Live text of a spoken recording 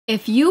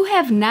If you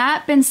have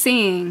not been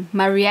seeing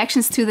my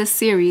reactions to this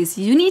series,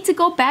 you need to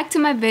go back to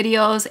my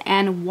videos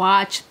and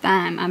watch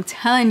them. I'm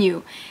telling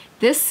you,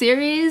 this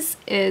series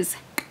is...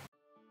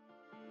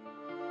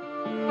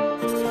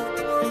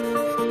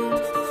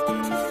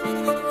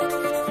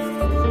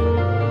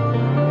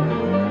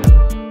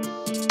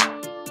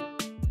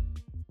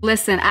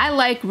 Listen, I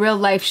like real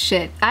life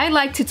shit. I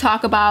like to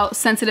talk about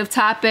sensitive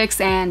topics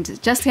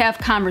and just to have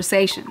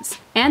conversations.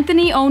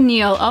 Anthony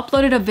O'Neill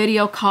uploaded a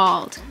video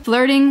called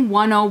Flirting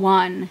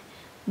 101,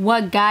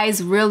 What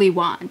Guys Really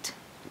Want,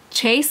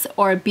 Chase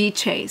or Be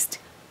Chased,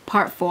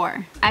 Part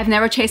 4. I've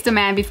never chased a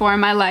man before in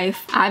my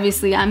life.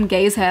 Obviously, I'm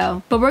gay as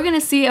hell. But we're gonna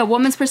see a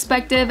woman's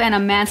perspective and a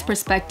man's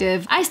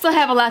perspective. I still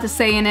have a lot to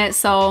say in it,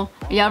 so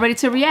are y'all ready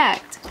to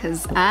react?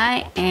 Because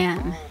I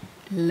am.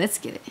 Let's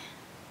get it.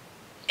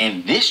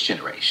 In this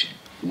generation,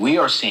 we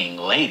are seeing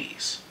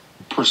ladies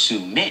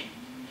pursue men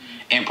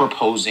and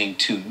proposing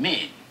to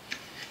men.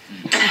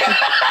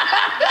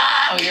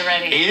 Oh, you're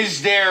ready.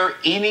 Is there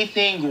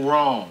anything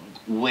wrong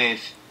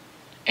with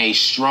a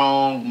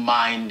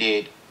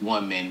strong-minded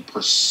woman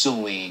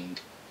pursuing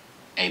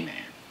a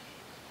man?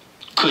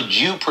 Could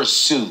you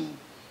pursue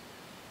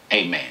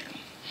a man?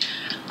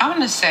 I'm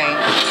gonna say...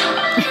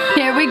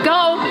 Here we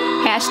go.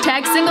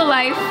 Hashtag single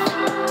life.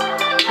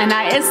 And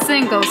I is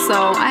single, so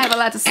I have a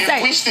lot to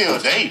say. We still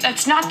date.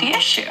 That's not the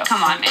issue.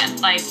 Come on,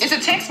 man. Like, it's a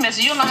text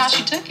message. You don't know how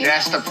she took it.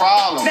 That's the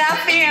problem.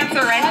 That's the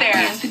answer right there.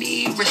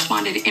 Anthony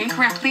responded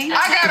incorrectly.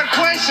 I got a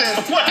question,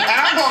 and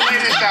I'm gonna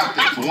lay this out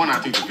there. For one, I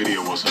think the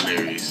video was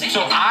hilarious.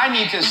 So I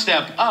need to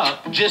step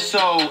up just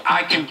so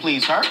I can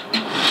please her?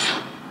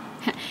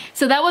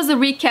 So that was a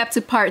recap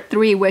to part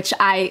 3, which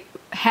I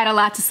had a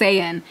lot to say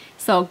in.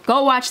 So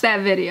go watch that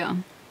video.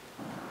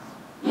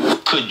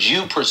 Could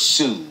you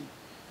pursue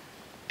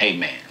a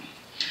man?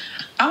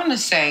 I'm gonna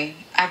say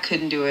I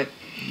couldn't do it.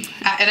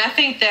 And I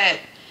think that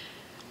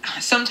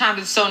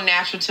sometimes it's so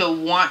natural to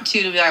want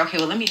to be like, okay,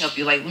 well, let me help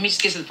you. Like, let me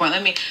just get to the point.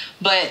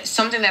 But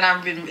something that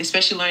I've been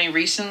especially learning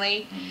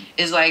recently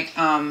is like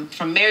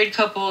from married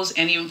couples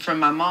and even from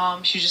my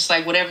mom, she's just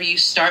like, whatever you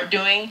start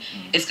doing,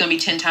 it's going to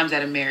be 10 times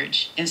out of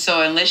marriage. And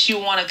so unless you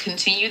want to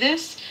continue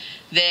this,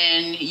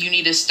 then you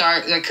need to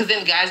start, like, because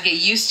then guys get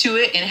used to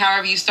it, and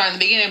however you start in the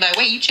beginning, they're like,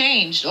 wait, you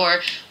changed,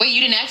 or wait,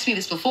 you didn't ask me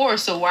this before,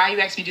 so why are you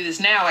asking me to do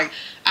this now? Like,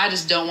 I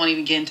just don't want to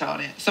even get into all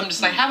that. So I'm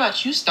just like, how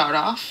about you start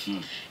off,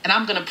 and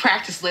I'm going to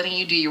practice letting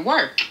you do your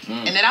work,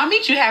 and then I'll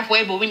meet you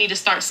halfway, but we need to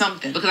start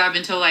something, because I've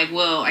been told, like,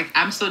 well, like,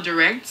 I'm so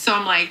direct, so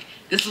I'm like,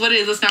 this is what it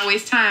is, let's not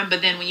waste time.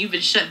 But then when you've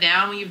been shut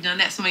down, when you've done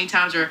that so many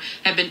times, or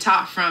have been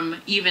taught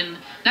from even,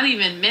 not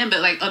even men,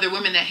 but like other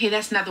women that, hey,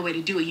 that's not the way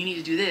to do it, you need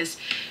to do this.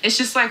 It's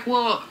just like,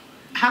 well,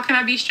 how can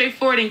I be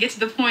straightforward and get to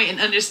the point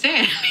and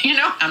understand, you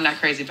know? I'm not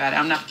crazy about it.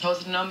 I'm not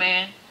proposing to no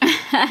man.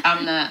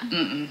 I'm not,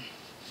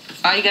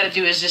 All you got to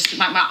do is just,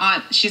 my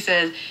aunt, she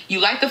says,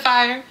 you light the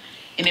fire,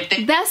 and if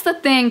they... That's the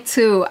thing,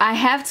 too. I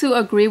have to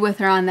agree with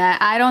her on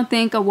that. I don't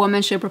think a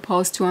woman should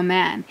propose to a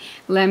man.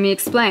 Let me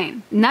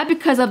explain. Not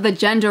because of the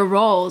gender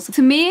roles.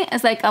 To me,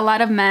 it's like a lot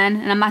of men,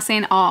 and I'm not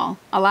saying all,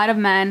 a lot of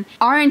men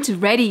aren't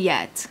ready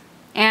yet.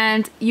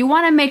 And you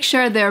want to make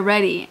sure they're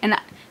ready. And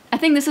I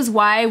think this is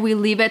why we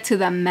leave it to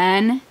the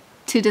men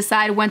to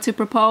decide when to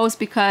propose,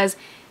 because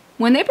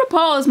when they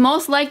propose,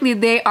 most likely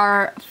they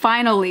are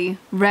finally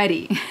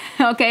ready,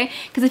 okay?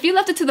 Because if you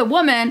left it to the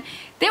woman,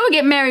 they would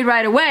get married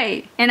right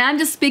away. And I'm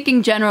just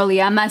speaking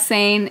generally. I'm not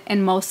saying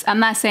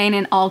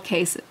in all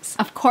cases.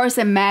 Of course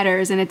it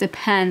matters, and it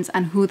depends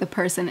on who the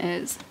person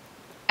is.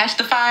 Match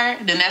the fire,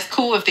 then that's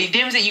cool. If they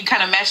dim it, you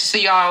kind of match it so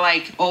y'all are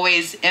like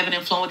always ebbing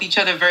and flowing with each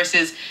other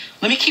versus,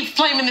 let me keep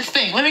flaming this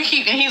thing. Let me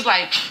keep, and he's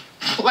like,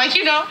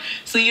 you know,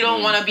 so you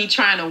don't want to be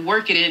trying to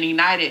work it and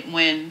ignite it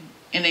and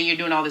then you're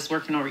doing all this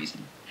work for no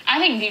reason. I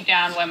think deep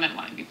down women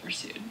want to be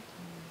pursued.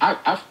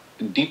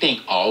 Do you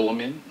think all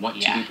women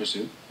want to be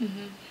pursued?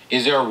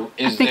 Is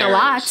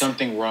there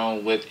something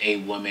wrong with a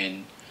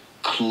woman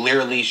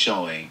clearly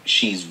showing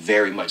she's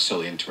very much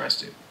so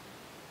interested?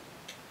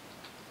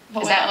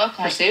 What would that look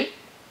like? Pursuit?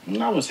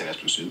 No, I wouldn't say that's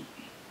pursuit.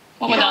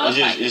 What would that look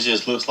like? It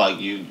just looks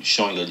like you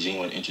showing a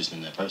genuine interest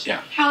in that person.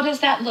 Yeah. How does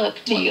that look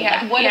to you?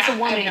 Yeah, Like, what does a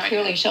woman no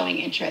clearly idea. showing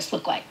interest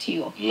look like to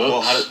you?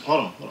 Well, hold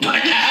on.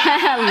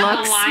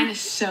 The line is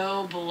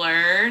so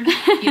blurred.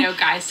 You know,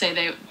 guys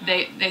say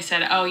they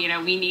said, oh, you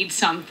know, we need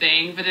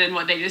something, but then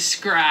what they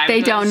describe,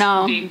 They don't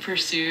know. being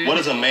pursued. What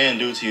does a man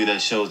do to you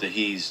that shows that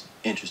he's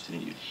interested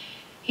in you?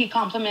 He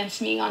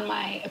compliments me on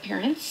my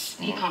appearance.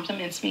 He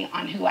compliments me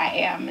on who I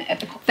am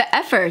at the core. The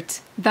effort,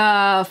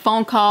 the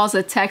phone calls,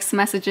 the text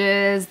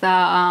messages, the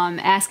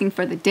asking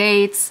for the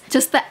dates,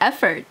 just the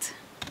effort.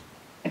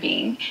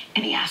 Being,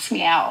 and he asks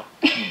me out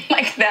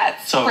like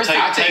that. So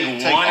I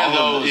think one of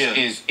all those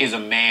them, is a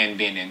man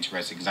being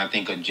interested, because I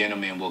think a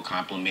gentleman will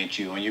compliment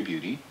you on your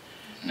beauty,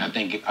 and I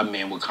think a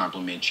man will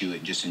compliment you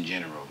just in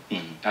general.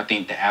 I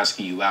think the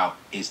asking you out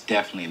is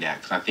definitely that,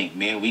 because I think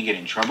men, we get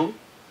in trouble.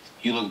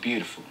 You look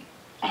beautiful.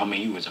 Oh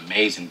man, you was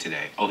amazing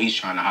today. Oh, he's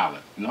trying to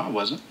holler. No, I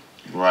wasn't.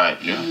 Right.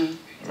 Yeah.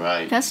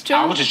 Right. That's true.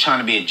 I was just trying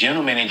to be a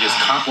gentleman and just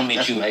compliment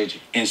That's you. major.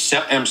 And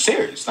I'm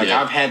serious. Like,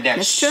 Yeah. I've had that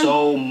That's true.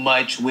 so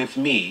much with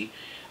me.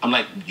 I'm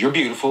like, you're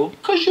beautiful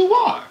because you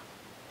are.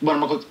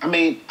 But I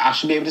mean, I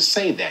should be able to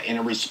say that in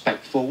a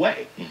respectful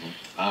way.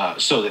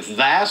 So the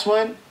last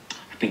one,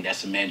 I think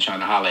that's a man trying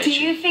to holler at Do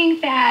you you.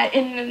 think that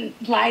in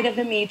light of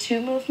the Me Too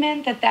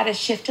movement that has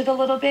shifted a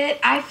little bit?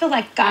 I feel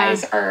like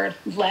guys are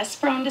less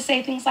prone to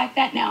say things like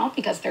that now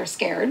because they're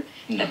scared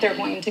that they're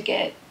going to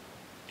get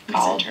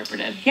called.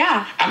 Misinterpreted.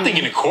 Yeah. I think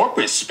in the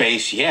corporate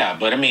space, yeah.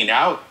 But I mean,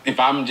 if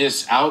I'm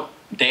just out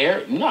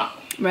there, no.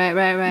 Right.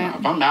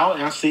 If I'm out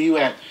and I see you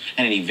at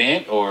an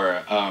event or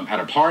at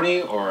a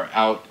party or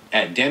out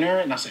at dinner,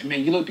 and I say,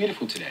 man, you look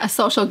beautiful today. A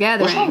social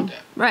gathering. What's wrong with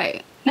that?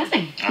 Right.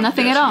 Nothing.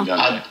 Nothing at all.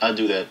 I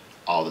do that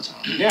all the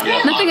time.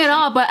 Yeah. Nothing at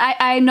all. But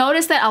I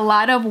noticed that a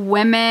lot of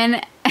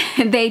women,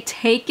 they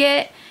take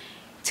it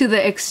to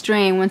the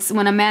extreme.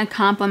 When a man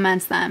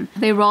compliments them,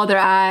 they roll their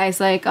eyes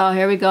like, oh,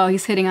 here we go,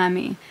 he's hitting on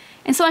me.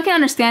 And so I can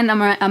understand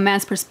a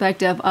man's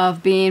perspective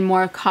of being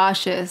more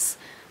cautious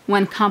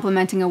when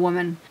complimenting a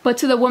woman. But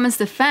to the woman's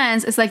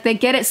defense, it's like they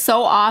get it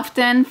so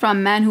often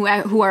from men who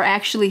are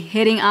actually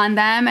hitting on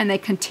them, and they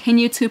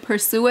continue to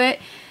pursue it,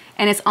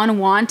 and it's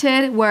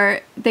unwanted,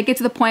 where they get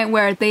to the point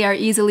where they are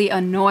easily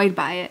annoyed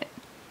by it.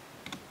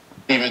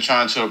 Even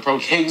trying to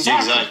approach it.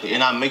 Exactly.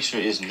 And I make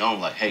sure it's known,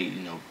 like, hey,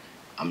 you know,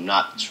 I'm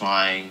not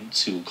trying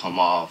to come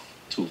off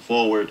too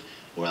forward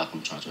or like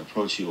I'm trying to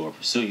approach you or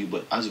pursue you,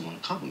 but I just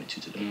want to compliment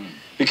you today.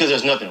 Because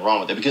there's nothing wrong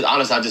with that. Because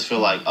honestly, I just feel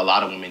like a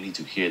lot of women need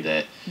to hear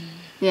that.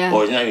 Yeah.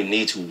 Or not even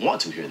need to want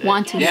to hear that.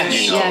 Want to hear it,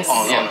 You know, yes.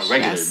 on a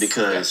regular. Yes.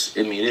 Because,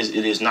 I mean, it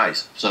is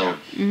nice. So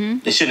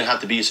it shouldn't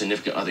have to be a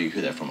significant other you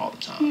hear that from all the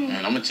time.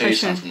 And I'm gonna tell you For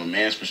sure. something from a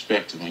man's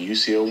perspective. When you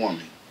see a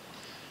woman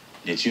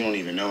that you don't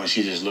even know and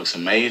she just looks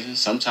amazing,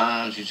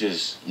 sometimes you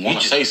just want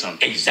to say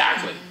something.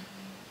 Exactly.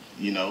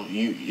 You know,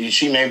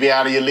 she may be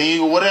out of your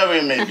league or whatever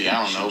it may be.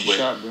 I don't know, Shoot your but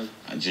shot, brother.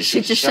 I just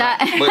Shoot your shot.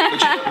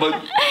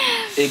 But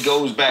it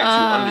goes back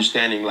to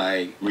understanding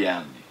like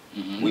reality.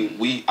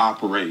 We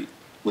operate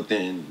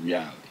within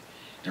reality.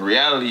 And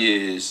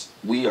reality is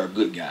we are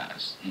good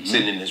guys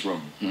sitting in this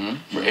room.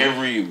 For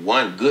every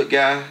one good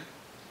guy,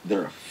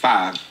 there are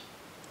 5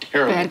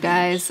 terrible Bad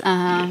guys.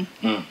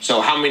 dudes. So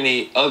how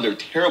many other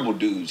terrible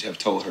dudes have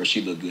told her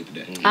she looked good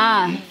today?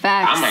 Facts.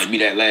 I might be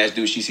that last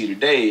dude she see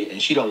today,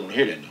 and she don't want to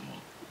hear that no more.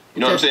 You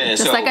know what I'm saying?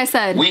 Just like I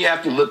said. We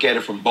have to look at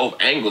it from both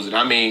angles. And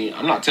I mean,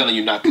 I'm not telling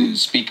you not to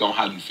speak on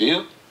how you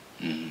feel,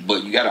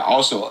 but you got to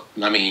also,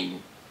 I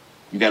mean,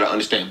 you got to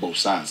understand both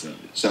sides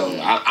of it. So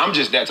I'm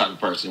just that type of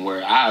person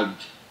where I'm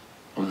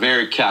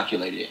very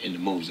calculated in the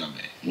moves I'm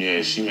at.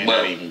 Yeah, she may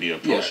not even be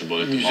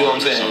approachable at the You see what I'm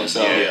moment, saying?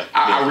 So yeah.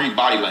 I read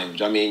body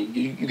language. I mean,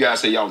 you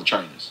guys say y'all are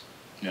trainers.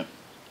 Yep.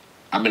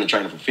 I've been a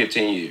trainer for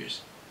 15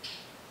 years.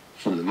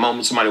 From the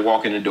moment somebody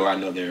walk in the door, I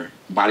know their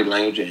body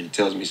language and it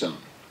tells me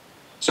something.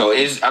 So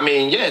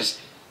yes,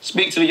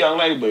 speak to the young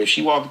lady, but if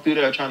she walking through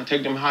there trying to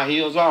take them high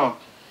heels off,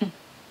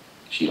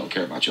 she don't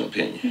care about your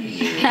opinion.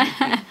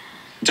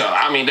 So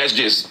I mean, that's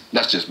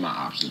just my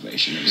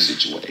observation of the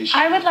situation.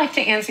 I would like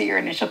to answer your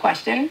initial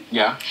question.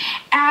 Yeah.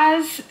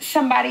 As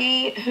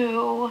somebody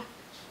who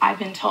I've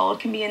been told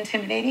can be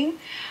intimidating,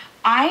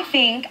 I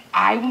think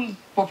I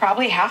will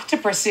probably have to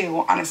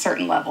pursue on a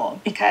certain level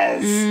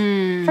because,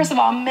 first of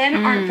all,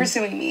 men aren't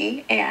pursuing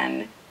me,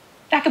 and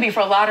that could be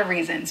for a lot of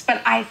reasons.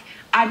 But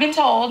I've been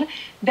told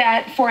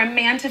that for a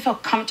man to feel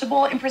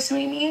comfortable in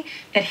pursuing me,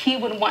 that he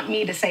would want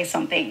me to say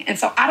something. And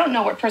so I don't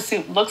know what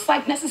pursuit looks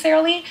like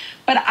necessarily,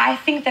 but I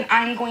think that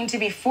I'm going to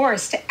be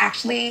forced to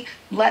actually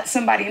let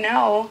somebody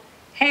know,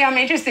 hey, I'm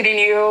interested in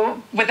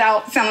you,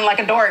 without sounding like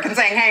a dork and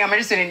saying, hey, I'm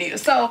interested in you.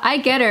 So I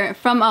get her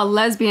from a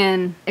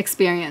lesbian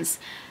experience.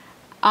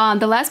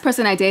 The last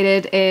person I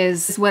dated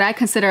is what I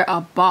consider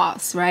a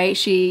boss, right?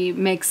 She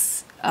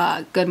makes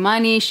good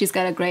money. She's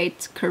got a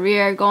great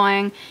career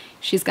going.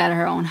 She's got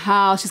her own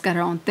house. She's got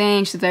her own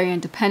thing. She's very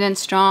independent,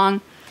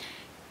 strong.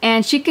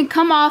 And she can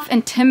come off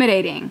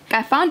intimidating.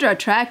 I found her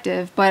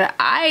attractive, but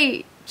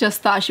I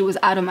just thought she was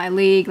out of my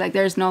league. Like,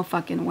 there's no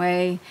fucking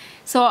way.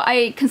 So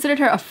I considered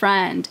her a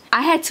friend.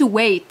 I had to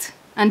wait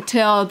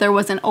until there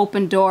was an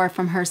open door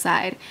from her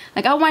side.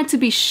 Like, I wanted to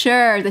be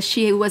sure that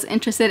she was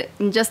interested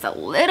in just a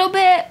little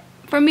bit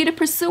for me to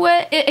pursue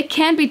it. It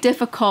can be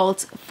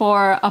difficult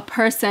for a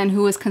person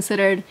who is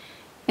considered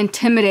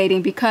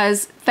intimidating,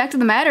 because fact of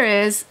the matter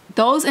is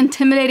those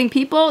intimidating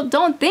people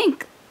don't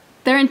think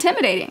they're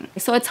intimidating.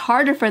 So it's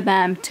harder for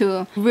them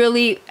to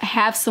really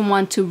have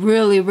someone to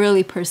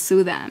really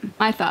pursue them.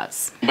 My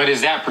thoughts. But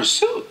is that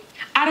pursuit?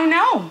 I don't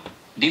know.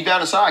 Deep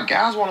down inside,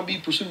 guys want to be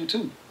pursued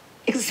too.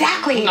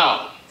 Exactly.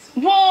 No.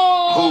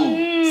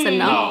 Whoa. So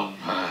no.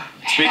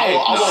 Speak I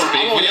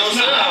won't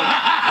yourself.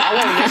 I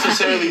won't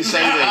necessarily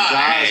say that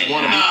guys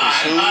want to be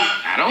pursued.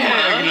 I don't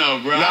want to know,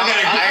 bro.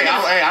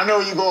 I know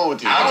where you're going with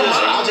this.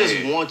 I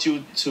just want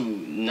you to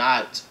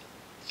not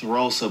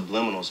throw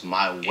subliminals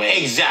my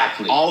way.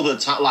 Exactly. All the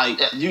time. Like,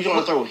 you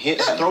want to throw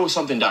hints, throw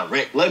something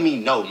direct. Let me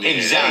know. Man.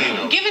 Exactly. You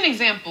know. Give an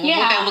example of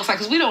what that looks like,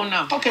 because we don't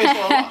know. Okay,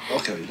 so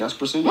okay, that's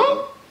pursuit.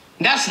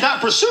 That's not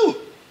pursuit.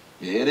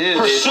 It is.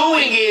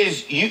 Pursuing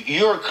is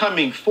you're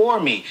coming for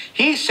me.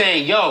 He's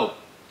saying, yo,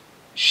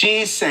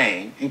 she's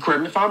saying, and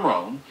correct me if I'm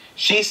wrong,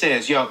 she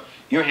says, yo,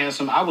 you're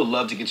handsome. I would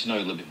love to get to know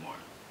you a little bit more.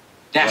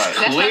 That's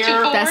clear.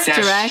 That's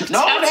direct.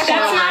 No, That's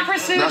not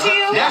pursuit to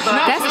you?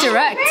 That's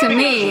direct to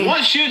me.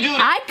 Once you do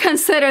that, I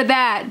consider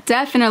that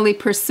definitely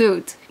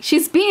pursuit.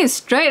 She's being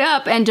straight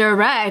up and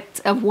direct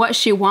of what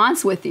she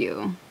wants with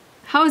you.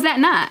 How is that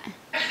not?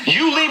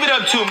 you leave it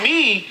up to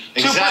me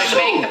to Exactly.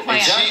 pursue. Make the plan.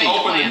 Exactly. Make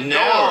the plan.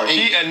 No,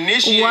 she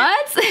initiated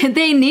What?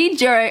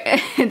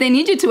 They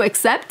need you to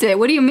accept it.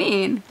 What do you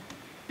mean?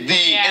 the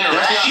Yeah.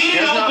 interaction. She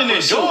didn't That's not open the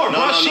pursuit. door, No,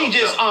 bro. no, She no.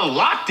 just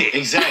unlocked it.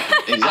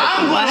 Exactly. I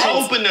Exactly. want to So-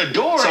 open the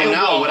door. So and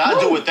now walk what I do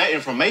through. with that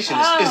information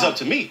is up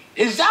to me.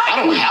 Exactly.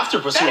 I don't have to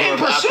pursue That her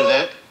ain't after pursuit.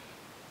 that.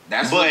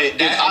 That's But what- if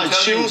that's I what I'm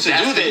telling you, choose to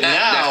that's do the- that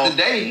now, that's the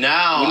day.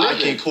 now We I live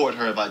can in. court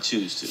her if I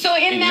choose to. So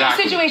in that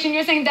Exactly. situation,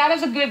 you're saying that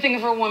is a good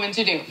thing for a woman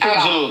to do.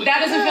 Absolutely.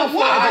 That doesn't feel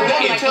Well, forward.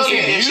 that Like, tells me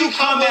okay. that If you she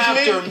come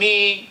compliments after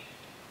me,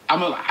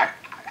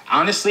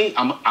 honestly,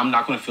 I'm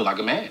not going to feel like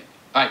a man,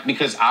 like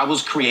because I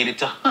was created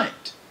to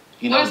hunt.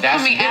 You know, What does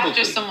that's coming after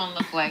biblically. someone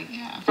look like?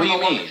 Yeah. What From do a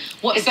you woman. mean?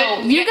 What, so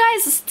You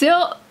guys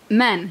still,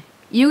 men,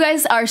 you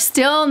guys are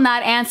still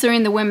not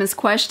answering the women's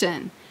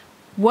question.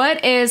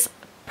 What is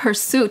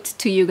pursuit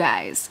to you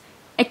guys?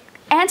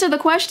 Answer the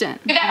question.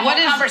 That whole What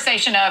is-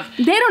 conversation of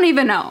They don't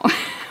even know.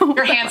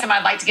 you're handsome,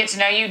 I'd like to get to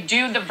know you.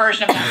 Do the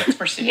version of that that's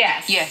pursuit.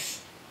 Yes. yes.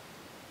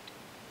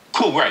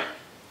 Cool, right?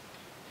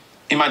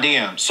 In my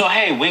DM. So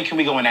hey, when can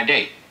we go on that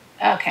date?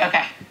 Okay.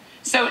 Okay.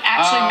 So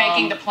actually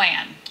making the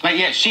plan. Like,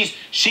 yeah,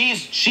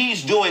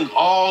 she's doing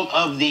all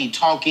of the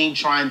talking,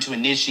 trying to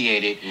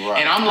initiate it, Right.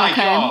 and I'm like,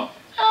 Okay. y'all,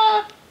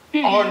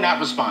 or not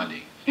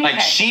responding. Like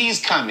Okay. she's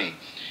coming.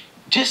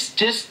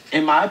 Just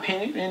in my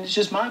opinion, and it's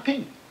just my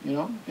opinion. You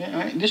know,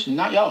 this is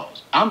not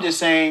y'all's. I'm just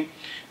saying,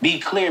 be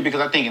clear because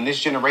I think in this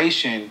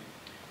generation,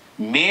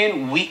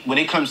 men, when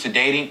it comes to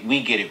dating, we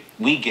get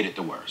it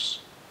the worst.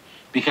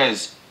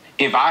 Because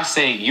if I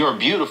say you're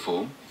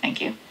beautiful,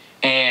 Thank you.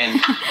 and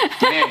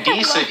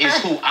Mandisa is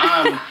who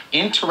I'm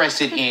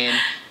interested in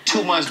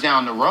 2 months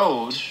down the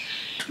road,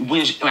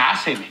 when I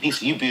say,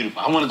 Mandisa, you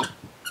beautiful, I want to go.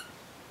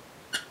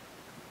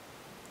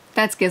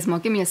 That's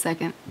Gizmo. Give me a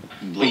second.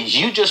 But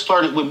you just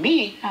started with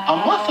me a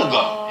month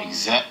ago.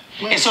 Exactly.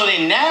 And so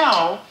then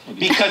now,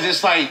 because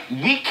it's like,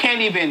 we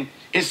can't even,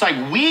 it's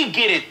like we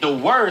get it the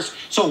worst,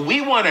 so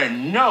we want to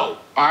know,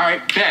 all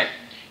right, bet,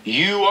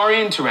 you are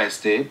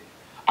interested,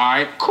 all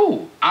right,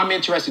 cool, I'm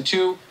interested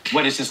too,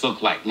 what does this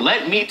look like?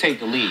 Let me take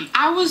the lead.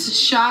 I was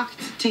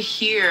shocked to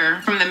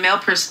hear from the male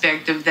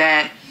perspective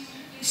that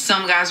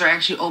some guys are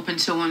actually open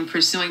to one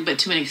pursuing, but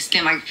to an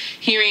extent, like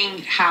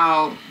hearing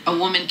how a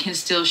woman can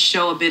still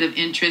show a bit of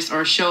interest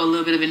or show a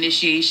little bit of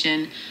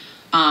initiation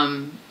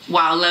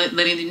while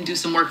letting them do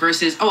some work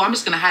versus, oh, I'm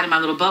just going to hide in my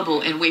little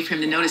bubble and wait for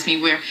him to notice me,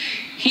 where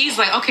he's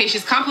like, okay,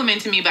 she's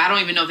complimenting me, but I don't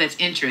even know if that's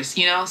interest,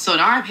 you know? So in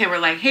our head, we're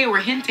like, hey,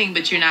 we're hinting,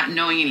 but you're not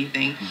knowing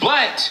anything.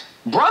 But,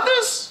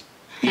 brothers,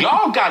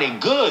 y'all got it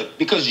good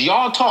because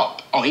y'all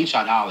talked. Oh, he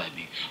tried to holler at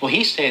me. Well,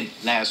 he said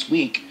last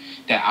week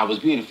that I was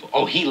beautiful.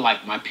 Oh, he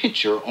liked my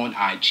picture on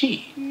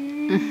IG.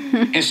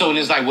 And so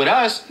it's like with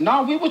us,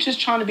 no, we were just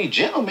trying to be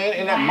gentlemen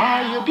and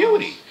admire your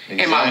beauty.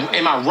 Exactly.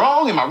 Am I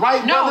wrong? Am I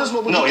right, No. brothers?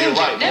 What would No, you you're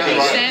think? right. That You're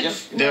makes right.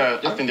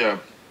 sense. I think there are,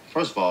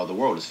 first of all, the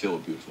world is filled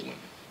with beautiful women.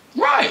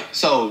 Right.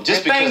 So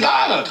just And thank because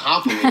I God.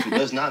 compliment you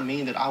does not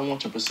mean that I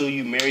want to pursue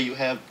you, marry you,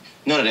 have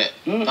none of that.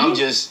 I'm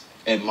just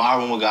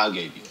admiring what God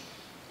gave you.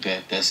 Okay,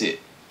 that's it.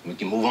 We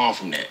can move on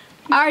from that.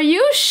 Are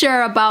you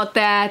sure about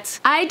that?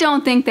 I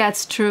don't think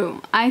that's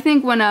true. I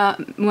think when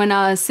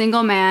a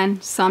single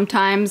man,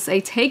 sometimes a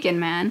taken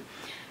man,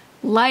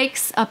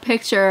 likes a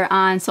picture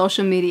on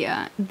social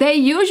media, they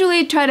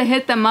usually try to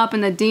hit them up in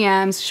the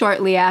DMs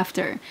shortly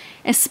after,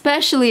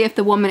 especially if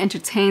the woman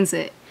entertains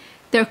it.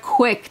 They're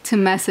quick to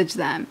message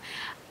them.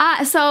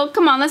 So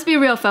come on, let's be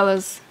real,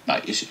 fellas.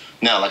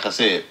 Now, like I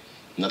said,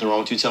 nothing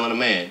wrong with you telling a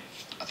man,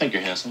 I think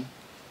you're handsome.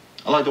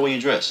 I like the way you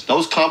dress.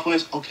 Those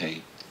compliments,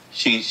 okay.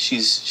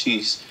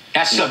 She's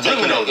That's taking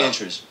subliminal, an though.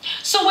 interest.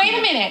 So wait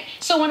a minute.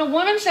 So when a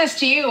woman says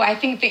to you, I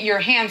think that you're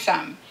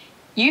handsome,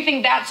 you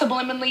think that's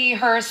subliminally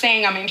her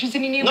saying I'm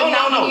interested in you? No, but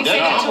not when you say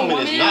that that to a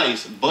compliment is woman?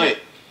 nice, but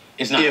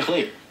It's not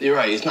clear. You're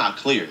right, it's not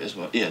clear. That's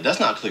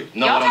not clear.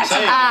 No, Y'all what I'm have some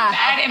saying.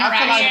 bad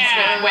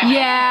interactions with women.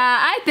 Yeah,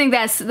 I think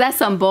that's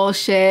some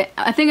bullshit.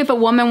 I think if a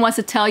woman wants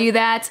to tell you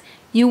that,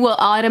 you will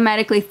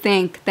automatically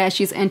think that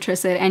she's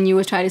interested and you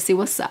will try to see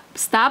what's up.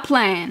 Stop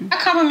playing. I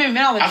compliment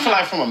men all the time. I feel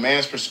like from a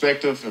man's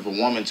perspective, if a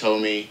woman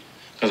told me,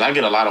 because I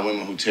get a lot of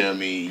women who tell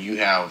me you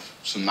have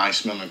some nice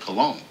smelling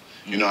cologne,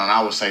 you know, and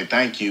I would say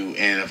thank you.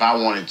 And if I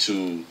wanted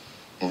to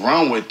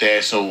run with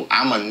that, so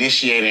I'm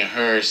initiating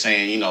her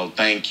saying, you know,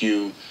 thank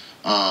you,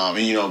 and,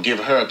 you know, give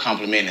her a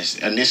compliment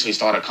and initially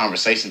start a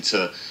conversation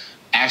to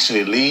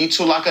actually lead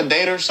to like a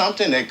date or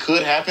something that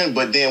could happen.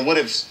 But then what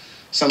if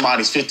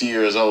somebody's 50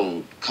 years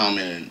old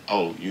coming and,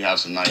 oh, you have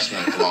some nice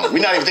smelling cologne? We're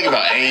not even thinking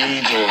about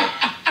age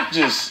or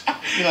just,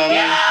 you know what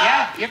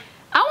I mean? Yeah.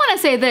 I want to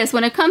say this,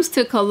 when it comes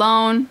to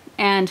cologne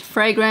and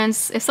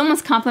fragrance, if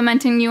someone's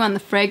complimenting you on the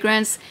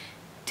fragrance,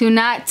 do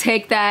not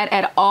take that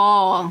at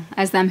all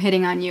as them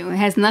hitting on you. It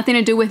has nothing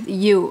to do with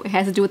you. It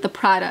has to do with the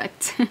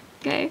product.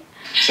 Okay?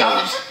 So,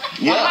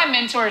 One of my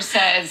mentors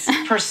says,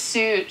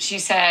 he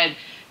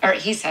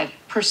said,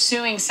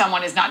 pursuing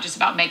someone is not just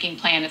about making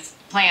plans,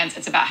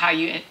 it's about how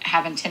you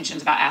have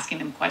intentions about asking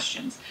them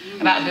questions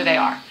about who they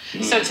are.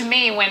 So to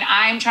me, when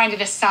I'm trying to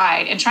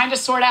decide and trying to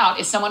sort out,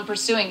 is someone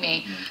pursuing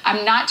me,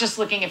 I'm not just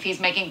looking if he's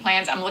making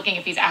plans, I'm looking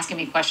if he's asking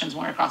me questions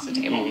when we're across the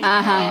table.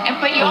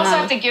 But you also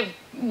have to give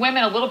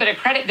women a little bit of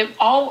credit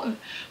that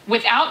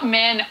without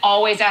men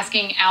always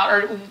asking out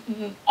or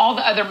all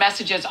the other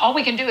messages, all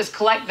we can do is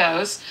collect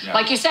those,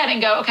 like you said,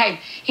 and go, okay,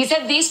 he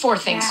said these 4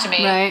 things to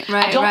me.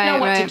 I don't know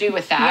what to do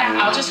with that.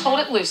 I'll just hold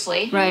it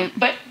loosely.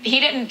 But he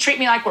didn't treat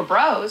me like we're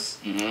bros,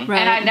 and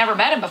I'd never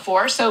met him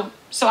before, so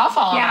I'll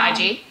follow him on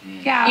IG.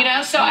 You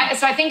know, so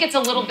I think it's a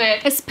little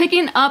bit. It's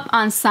picking up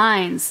on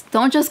signs.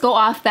 Don't just go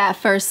off that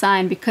first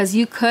sign because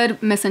you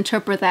could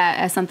misinterpret that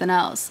as something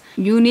else.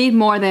 You need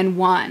more than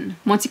one.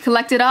 Once you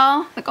collect it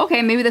all, like,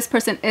 okay, maybe this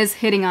person is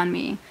hitting on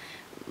me.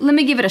 Let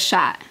me give it a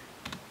shot.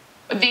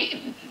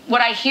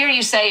 What I hear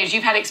you say is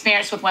you've had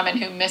experience with women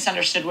who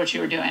misunderstood what you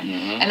were doing,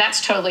 and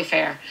that's totally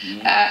fair.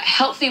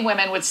 Healthy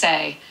women would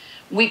say,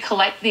 we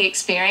collect the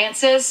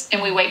experiences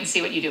and we wait and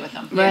see what you do with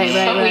them. But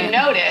we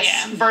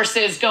notice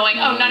versus going,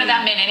 oh, none of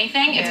that meant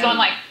anything. It's going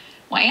like,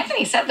 well,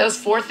 Anthony said those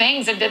 4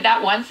 things and did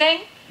that one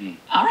thing.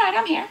 All right,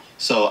 I'm here.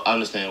 So I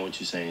understand what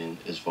you're saying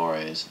as far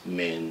as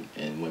men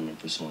and women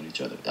pursuing each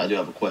other. I do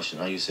have a question.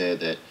 Now you said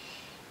that,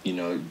 you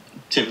know,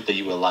 typically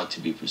you would like to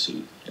be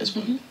pursued as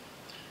women,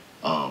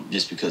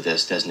 just because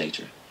that's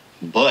nature.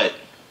 But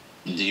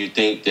do you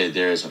think that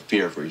there is a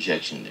fear of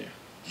rejection there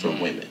from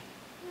women?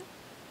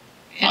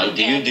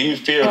 Do you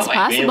fear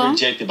being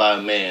rejected by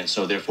a man,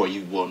 so therefore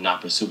you will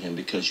not pursue him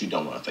because you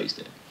don't want to face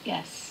that?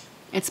 Yes.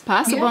 It's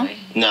possible.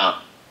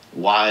 Now,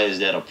 why is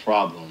that a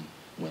problem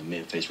when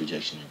men face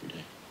rejection every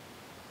day?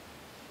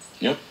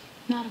 Yep.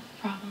 Not a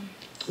problem.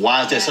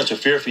 Why is that such a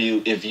fear for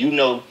you if you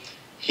know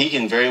he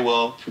can very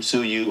well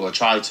pursue you or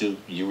try to,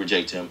 you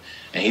reject him,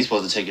 and he's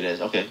supposed to take it as,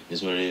 okay,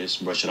 this is what it is,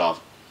 brush it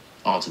off,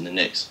 on to the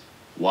next.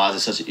 Why is it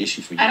such an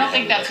issue for you? I don't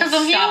think that's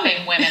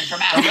stopping women from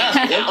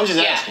asking. I'm just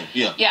asking.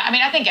 Yeah. I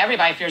mean, I think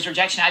everybody fears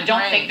rejection. I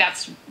don't think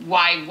that's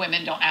why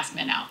women don't ask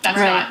men out.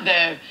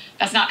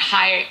 That's not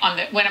high on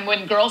the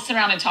when girls sit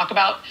around and talk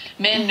about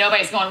men.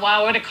 Nobody's going,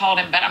 well, I would have called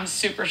him, but I'm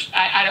super.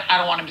 I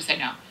don't want him to say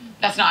no.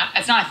 That's not.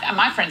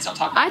 My friends don't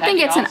talk about that.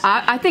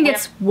 I think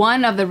it's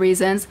one of the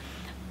reasons,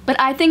 but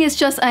I think it's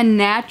just a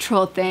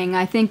natural thing.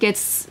 I think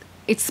it's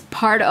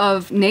part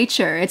of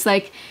nature. It's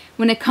like,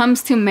 when it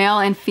comes to male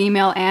and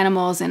female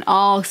animals in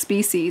all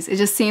species, it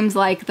just seems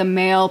like the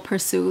male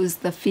pursues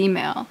the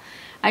female.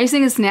 I just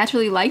think it's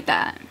naturally like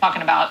that.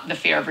 Talking about the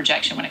fear of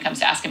rejection when it comes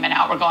to asking men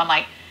out, we're going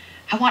like,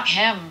 I want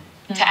him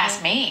to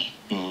ask me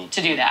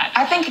to do that.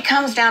 I think it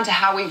comes down to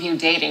how we view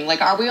dating. Like,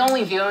 are we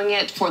only viewing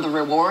it for the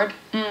reward,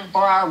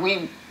 or are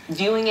we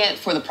viewing it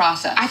for the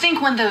process? I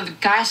think when the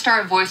guys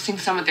start voicing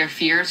some of their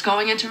fears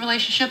going into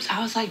relationships, I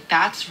was like,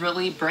 that's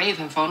really brave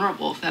and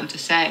vulnerable for them to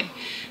say.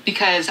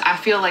 Because I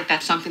feel like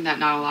that's something that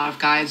not a lot of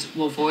guys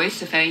will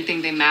voice. If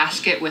anything, they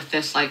mask it with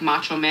this like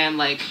macho man,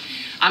 like,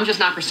 I'm just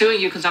not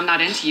pursuing you because I'm not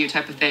into you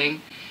type of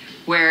thing.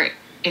 Where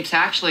it's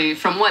actually,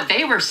 from what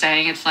they were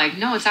saying, it's like,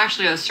 no, it's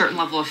actually a certain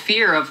level of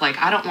fear of like,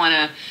 I don't want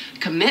to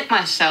commit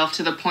myself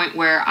to the point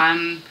where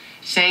I'm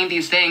saying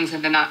these things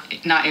and they're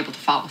not able to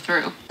follow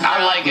through.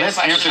 Let's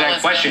answer that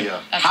question.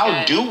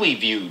 How do we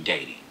view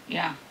dating?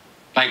 Yeah.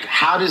 Like,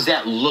 how does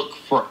that look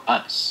for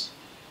us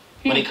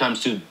when it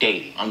comes to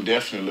dating? I'm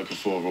definitely looking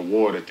for a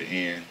reward at the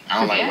end. I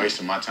don't like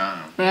wasting my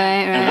time.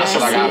 And what's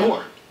the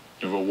reward?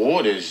 The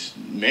reward is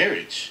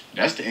marriage.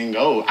 That's the end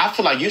goal. I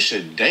feel like you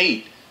should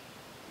date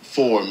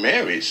for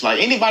marriage. Like,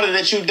 anybody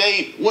that you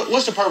date,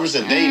 what's the purpose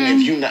of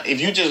dating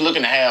if you just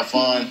looking to have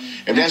fun?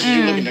 If that's what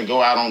you're looking to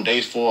go out on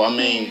dates for, I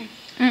mean,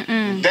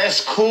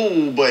 that's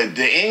cool. But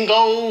the end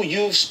goal,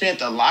 you've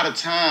spent a lot of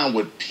time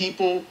with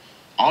people,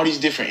 all these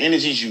different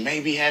energies. You may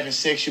be having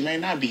sex, you may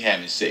not be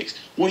having sex.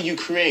 What are you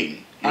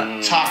creating?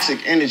 Toxic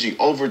energy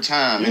over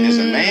time. And as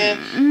a man,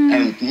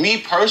 and me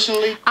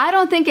personally, I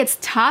don't think it's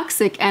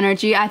toxic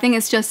energy. I think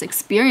it's just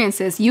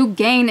experiences. You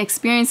gain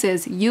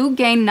experiences. You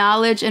gain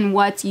knowledge in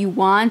what you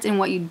want and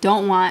what you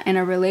don't want in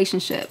a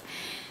relationship.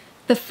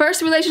 The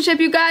first relationship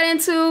you got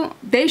into,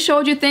 they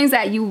showed you things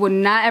that you would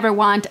not ever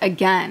want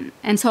again.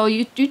 And so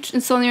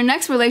so your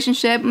next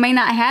relationship may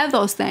not have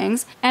those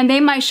things, and they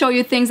might show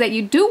you things that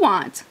you do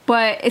want,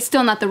 but it's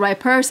still not the right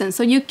person.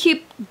 So you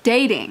keep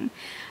dating.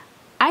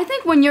 I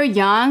think when you're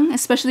young,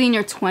 especially in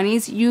your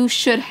 20s, you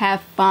should have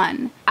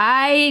fun.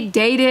 I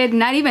dated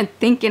not even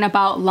thinking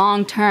about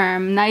long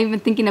term, not even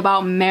thinking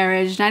about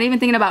marriage, not even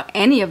thinking about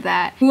any of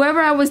that.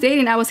 Whoever I was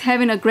dating, I was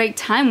having a great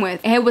time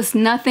with. It was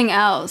nothing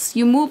else.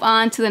 You move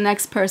on to the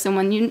next person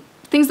when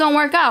things don't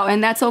work out,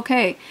 and that's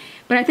okay.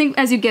 But I think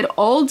as you get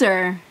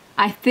older,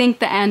 I think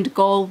the end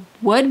goal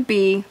would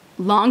be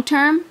long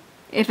term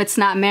if it's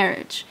not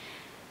marriage.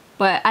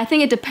 But I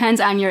think it depends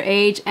on your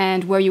age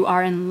and where you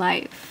are in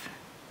life.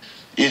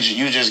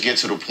 You just get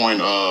to the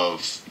point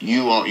of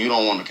you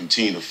don't want to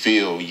continue to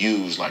feel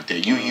used like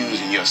that. You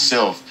using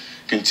yourself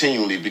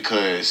continually,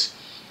 because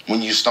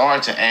when you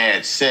start to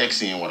add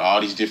sex in with all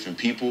these different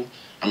people,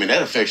 I mean,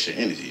 that affects your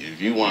energy. If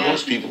you're one of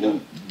those people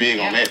who big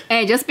on that.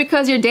 Hey, just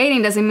because you're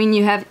dating doesn't mean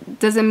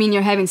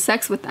you're having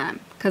sex with them.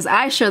 Because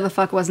I sure the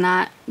fuck was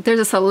not. There's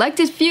a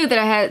selected few that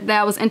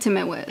I was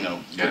intimate with.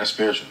 No, yeah, that's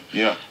spiritual.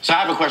 Yeah. So I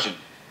have a question.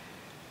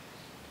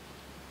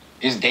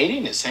 Is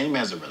dating the same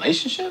as a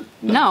relationship?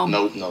 No.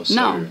 No, sir.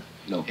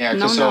 No. Yeah,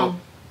 No, so no.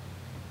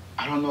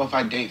 I don't know if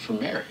I date for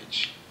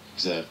marriage.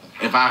 Exactly.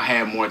 If I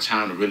had more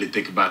time to really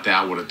think about that,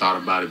 I would have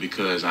thought about it,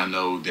 because I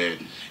know that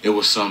it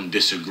was some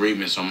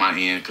disagreements on my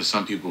end, because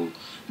some people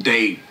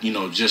date,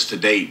 just to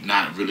date,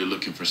 not really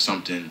looking for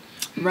something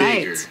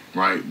bigger,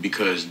 right?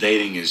 Because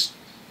dating is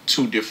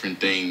two different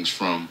things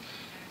from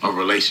a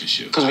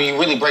relationship. Because when you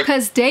really break...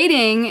 Because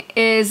dating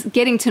is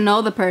getting to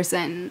know the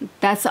person.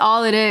 That's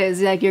all it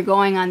is. Like, you're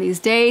going on these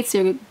dates,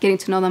 you're getting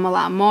to know them a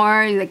lot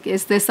more. Like,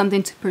 is this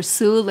something to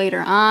pursue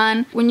later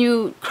on? When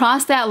you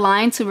cross that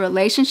line to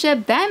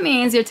relationship, that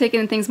means you're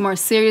taking things more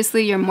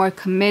seriously, you're more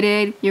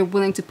committed, you're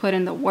willing to put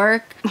in the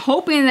work,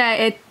 hoping that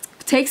it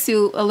takes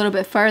you a little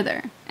bit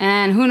further.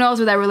 And who knows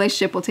where that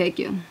relationship will take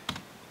you.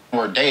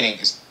 Or dating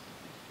is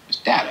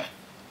data.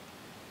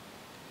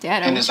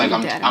 Data. And it's like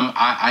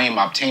I am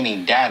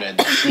obtaining data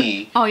to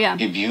see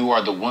if you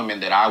are the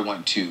woman that I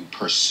want to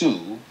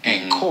pursue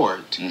and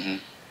court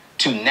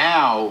to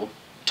now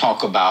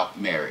talk about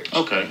marriage.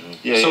 Okay.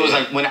 So it's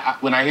like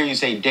when I hear you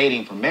say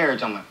dating for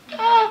marriage, I'm like,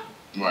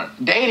 right.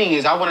 Dating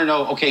is, I want to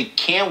know, okay,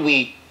 can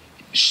we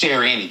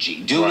share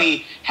energy? Do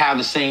we have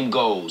the same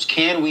goals?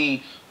 Can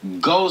we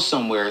go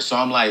somewhere? So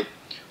I'm like,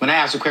 when I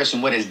ask the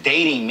question, what does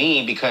dating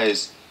mean?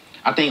 Because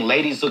I think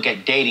ladies look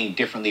at dating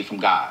differently from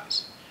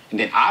guys. And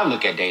then I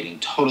look at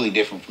dating totally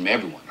different from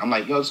everyone. I'm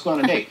like, yo, let's go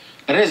on a date.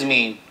 That doesn't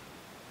mean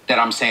that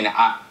I'm saying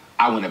that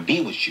I want to be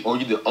with you. Or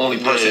you're the only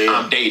person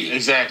I'm dating.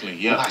 Exactly,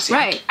 yeah.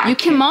 Right. You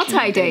can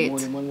multi-date. More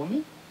than one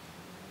woman?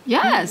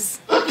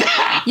 Yes.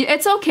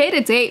 It's okay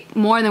to date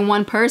more than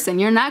one person.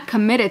 You're not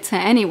committed to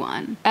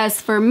anyone. As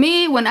for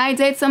me, when I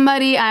date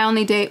somebody, I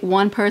only date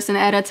one person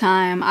at a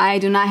time. I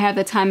do not have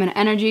the time and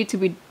energy to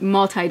be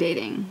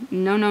multi-dating.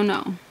 No, no,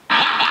 no.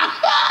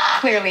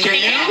 Clearly. Can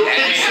you?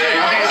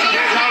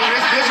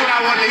 This is what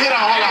I want to hit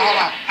on. Hold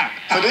on.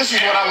 So this is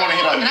what I want to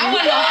hit on.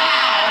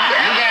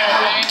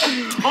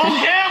 On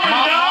camera,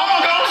 mama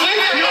gonna see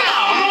it.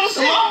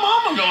 My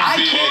mama gonna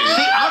see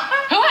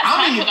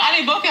it. I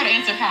need both y'all to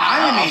answer how.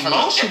 I am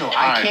emotional.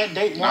 I can't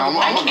date more than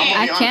one woman.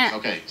 I can't.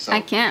 Okay, so I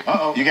can't.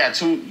 You got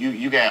two.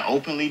 You got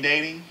openly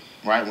dating,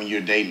 right? When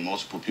you're dating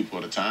multiple people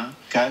at a time.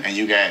 Okay. And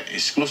you got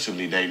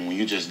exclusively dating when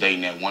you're just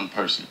dating that one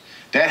person.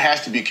 That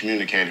has to be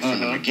communicated from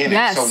the beginning.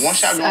 Yes, so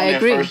once y'all go on that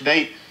first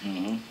date,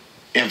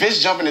 if it's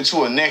jumping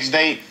into a next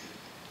date,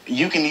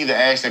 you can either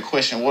ask that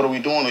question, what are we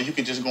doing? Or you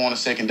can just go on a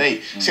second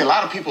date. See, a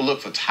lot of people look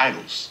for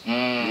titles.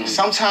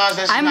 Sometimes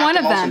that's not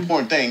the most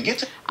important thing.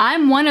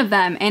 I'm one of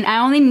them, and I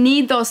only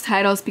need those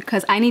titles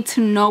because I need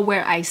to know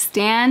where I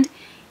stand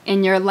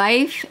in your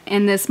life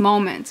in this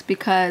moment,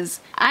 because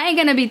I ain't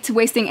gonna be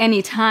wasting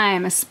any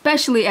time,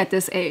 especially at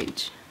this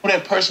age.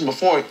 That person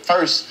before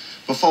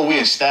we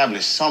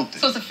establish something.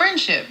 So it's a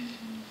friendship.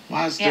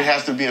 Why there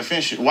has to be a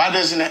friendship? Why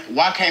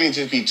can't it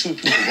just be two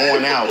people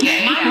going out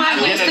getting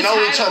to know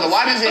each other?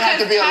 Why does it have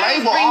to be a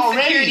label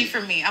already? Security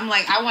for me. I'm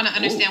like, I want to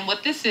understand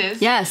what this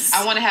is. Yes.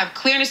 I want to have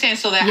clear understanding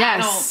so that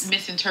I don't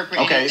misinterpret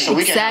anything. So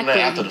we can handle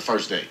that after the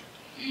first date.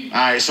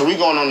 All right, so we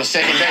going on the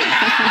second date.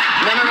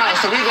 No.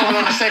 So we going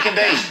on the second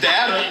date.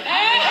 Data.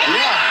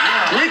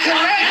 Yeah. We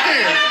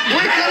collected.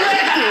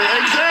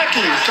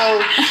 Exactly. So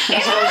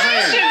that's what I'm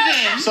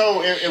saying.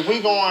 So if we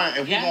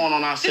going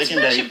on our second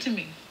date. It's friendship to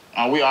me.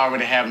 Are we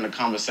already having a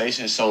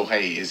conversation? So,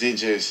 hey, is it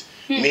just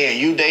me and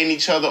you dating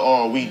each other,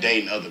 or are we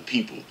dating other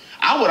people?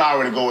 I would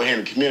already go ahead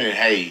and communicate,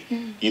 hey,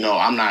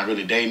 I'm not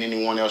really dating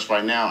anyone else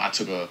right now. I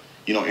took a,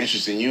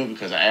 interest in you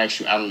because I asked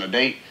you out on a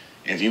date.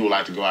 And if you would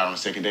like to go out on a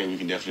second date, we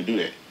can definitely do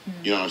that.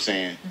 You know what I'm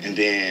saying? And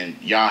then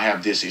y'all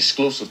have this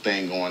exclusive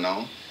thing going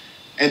on.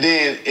 And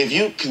then if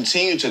you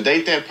continue to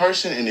date that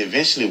person and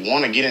eventually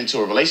want to get into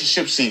a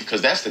relationship,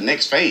 because that's the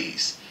next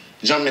phase,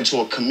 jump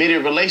into a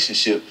committed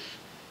relationship,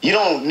 you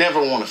don't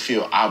never want to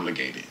feel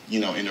obligated,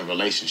 in a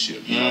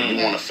relationship. You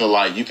want to feel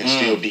like you can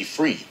still be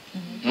free,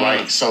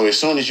 right? So as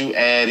soon as you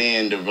add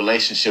in the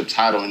relationship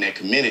title and that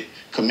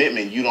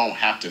commitment, you don't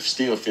have to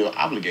still feel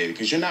obligated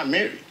because you're not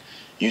married.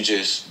 You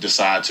just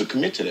decide to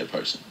commit to that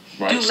person,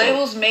 right? Do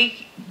labels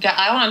make?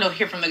 I want to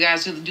hear from the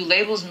guys. Do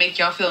labels make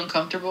y'all feel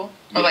uncomfortable,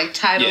 or like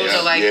titles,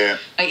 or like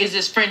is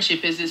this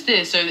friendship? Is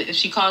this? Or if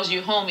she calls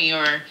you homie,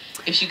 or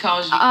if she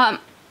calls you.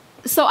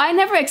 So I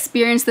never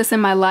experienced this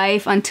in my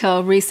life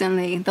until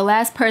recently. The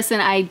last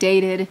person I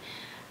dated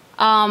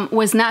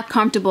was not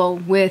comfortable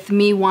with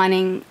me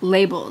wanting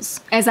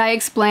labels. As I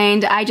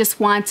explained, I just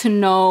want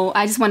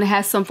to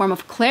have some form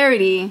of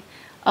clarity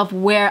of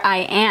where I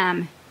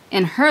am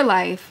in her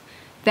life.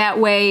 That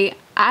way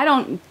I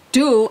don't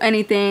do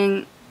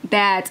anything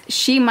that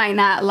she might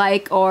not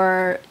like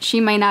or she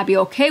might not be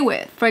okay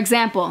with. For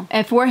example,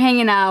 if we're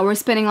hanging out, we're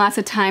spending lots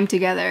of time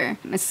together,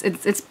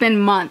 it's been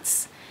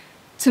months.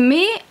 To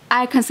me,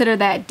 I consider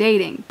that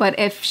dating. But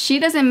if she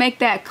doesn't make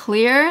that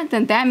clear,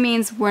 then that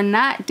means we're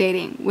not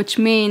dating, which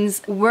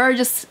means we're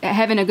just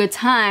having a good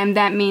time.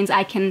 That means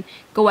I can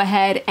go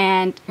ahead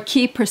and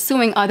keep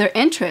pursuing other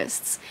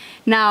interests.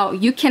 Now,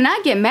 you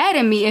cannot get mad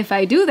at me if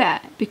I do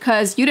that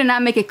because you did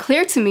not make it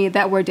clear to me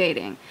that we're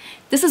dating.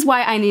 This is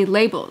why I need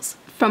labels.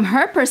 From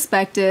her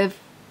perspective,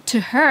 to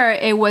her,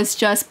 it was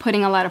just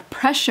putting a lot of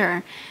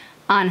pressure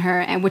on her,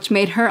 and which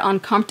made her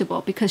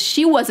uncomfortable because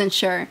she wasn't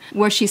sure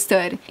where she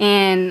stood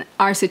in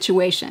our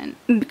situation.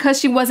 And because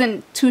she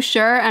wasn't too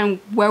sure on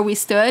where we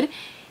stood,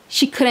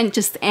 she couldn't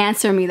just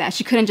answer me that.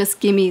 She couldn't just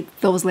give me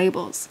those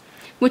labels,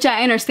 which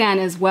I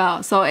understand as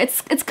well. So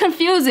it's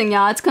confusing,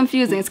 y'all. It's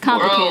confusing. It's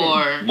complicated.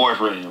 Or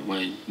boyfriend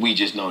when we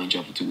just know each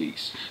other for 2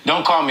 weeks.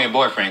 Don't call me a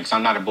boyfriend because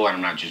I'm not a boy.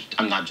 I'm not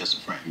just a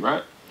friend.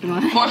 Right? Or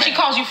if she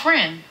calls you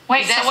friend.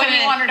 Wait, Is so that what do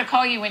you something- want her to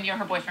call you when you're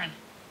her boyfriend?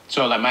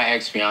 So like my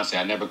ex-fiance,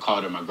 I never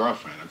called her my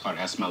girlfriend. I called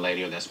her that's my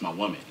lady or that's my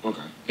woman.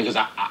 Okay. Because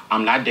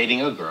I'm not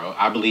dating a girl.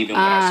 I believe in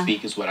what I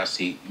speak is what I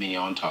see.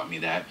 Mignon taught me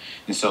that.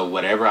 And so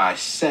whatever I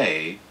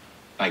say,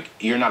 like,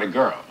 you're not a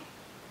girl.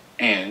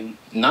 And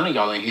none of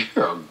y'all in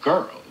here are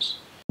girls.